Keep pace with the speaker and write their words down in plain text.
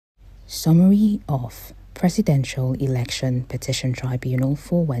Summary of Presidential Election Petition Tribunal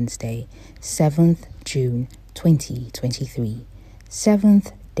for Wednesday, 7th June 2023,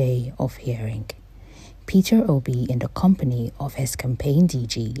 7th day of hearing. Peter Obi, in the company of his campaign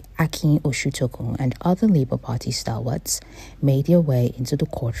DG, Akin Oshutokun, and other Labour Party stalwarts, made their way into the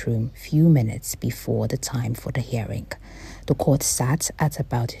courtroom few minutes before the time for the hearing. The court sat at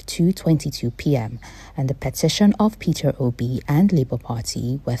about 2:22 p.m. and the petition of Peter Obi and Labour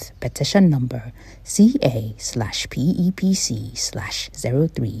Party with petition number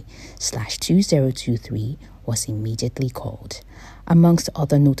CA/PEPC/03/2023 was immediately called. Amongst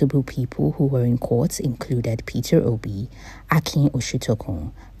other notable people who were in court included Peter Obi, Akin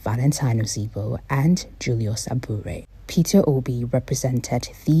Oshutokun, Valentine Ozibo, and Julius Abure. Peter Obi represented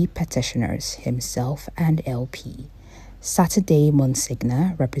the petitioners himself and LP. Saturday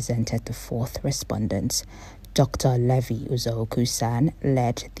Monsignor represented the fourth respondent. Dr. Levi Uzoku-san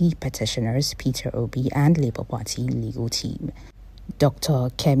led the petitioners Peter Obi and Labour Party legal team.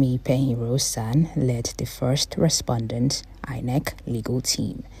 Dr. Kemi Penhiro-san led the first respondent, INEC legal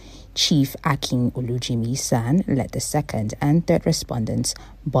team. Chief Akin Olujimi-san led the second and third respondents,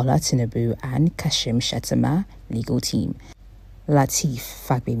 Bola Tinubu and Kashim Shettima legal team. Lateef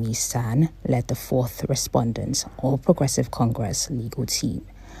Fagbemi-san led the fourth respondents, All Progressive Congress legal team.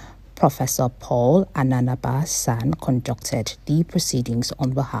 Professor Paul Ananaba-san conducted the proceedings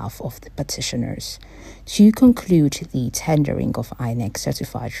on behalf of the petitioners. To conclude the tendering of INEC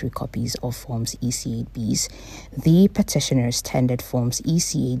certified true copies of Forms EC8Bs, the petitioners tendered Forms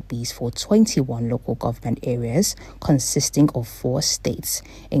EC8Bs for 21 local government areas consisting of 4 states,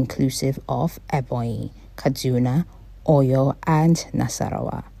 inclusive of Ebonyi, Kaduna, Oyo, and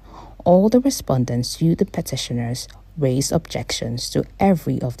Nasarawa. All the respondents to the petitioners raised objections to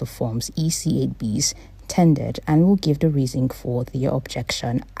every of the Forms EC8Bs tendered and will give the reason for their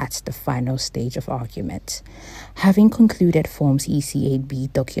objection at the final stage of argument. Having concluded Forms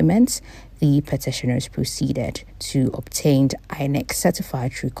EC8B documents, the petitioners proceeded to obtain INEC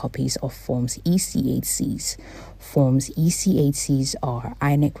certified true copies of Forms EC8Cs. Forms EC8Cs are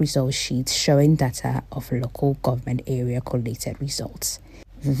INEC result sheets showing data of local government area collated results.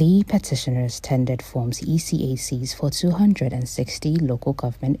 The petitioners tendered Forms EC8Cs for 260 local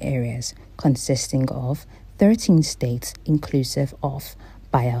government areas, consisting of 13 states inclusive of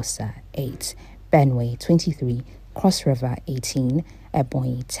Bayelsa 8, Benue 23, Cross River 18,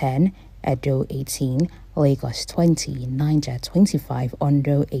 Ebonyi 10, Edo 18, Lagos 20, Niger 25,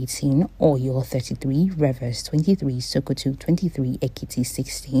 Ondo 18, Oyo 33, Rivers 23, Sokoto 23, Ekiti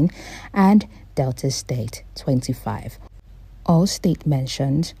 16, and Delta State 25. All states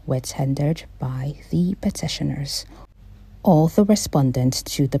mentioned were tendered by the petitioners. All the respondents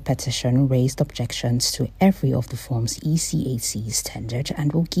to the petition raised objections to every of the Forms EC8Cs tendered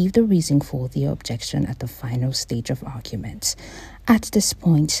and will give the reason for their objection at the final stage of argument. At this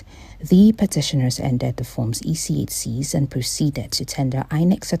point, the petitioners ended the Forms EC8Cs and proceeded to tender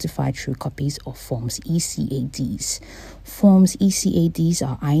INEC certified true copies of Forms EC8Ds. Forms EC8Ds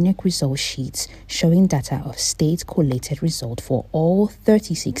are INEC result sheets showing data of state collated result for all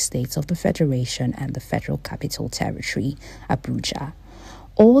 36 states of the Federation and the Federal Capital Territory, Abuja.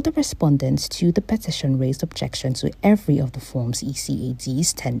 All the respondents to the petition raised objections to every of the Forms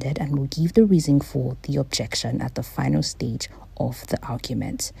EC8Ds tendered and will give the reason for the objection at the final stage of the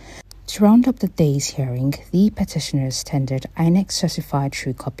argument. To round up the day's hearing, the petitioners tendered INEC certified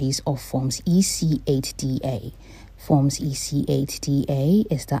true copies of Forms EC8DA. Forms EC8DA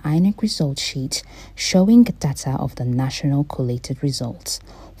is the INEC result sheet showing data of the national collated results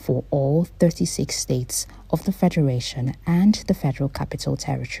for all 36 states of the Federation and the Federal Capital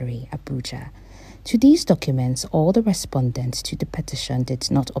Territory, Abuja. To these documents, all the respondents to the petition did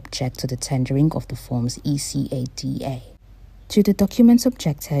not object to the tendering of the Forms EC8DA. To the documents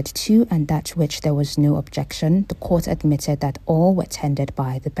objected to and that which there was no objection, the court admitted that all were tendered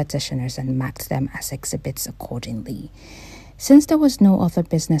by the petitioners and marked them as exhibits accordingly. Since there was no other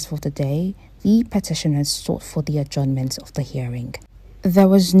business for the day, the petitioners sought for the adjournment of the hearing. There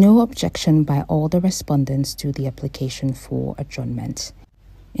was no objection by all the respondents to the application for adjournment.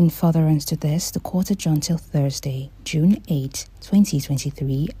 In furtherance to this, the court adjourned till Thursday, June 8,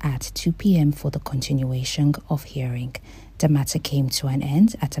 2023 at 2 p.m. for the continuation of hearing. The matter came to an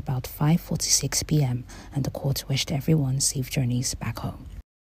end at about 5:46 p.m. and the court wished everyone safe journeys back home.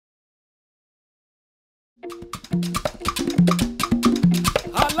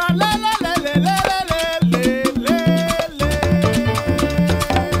 La la la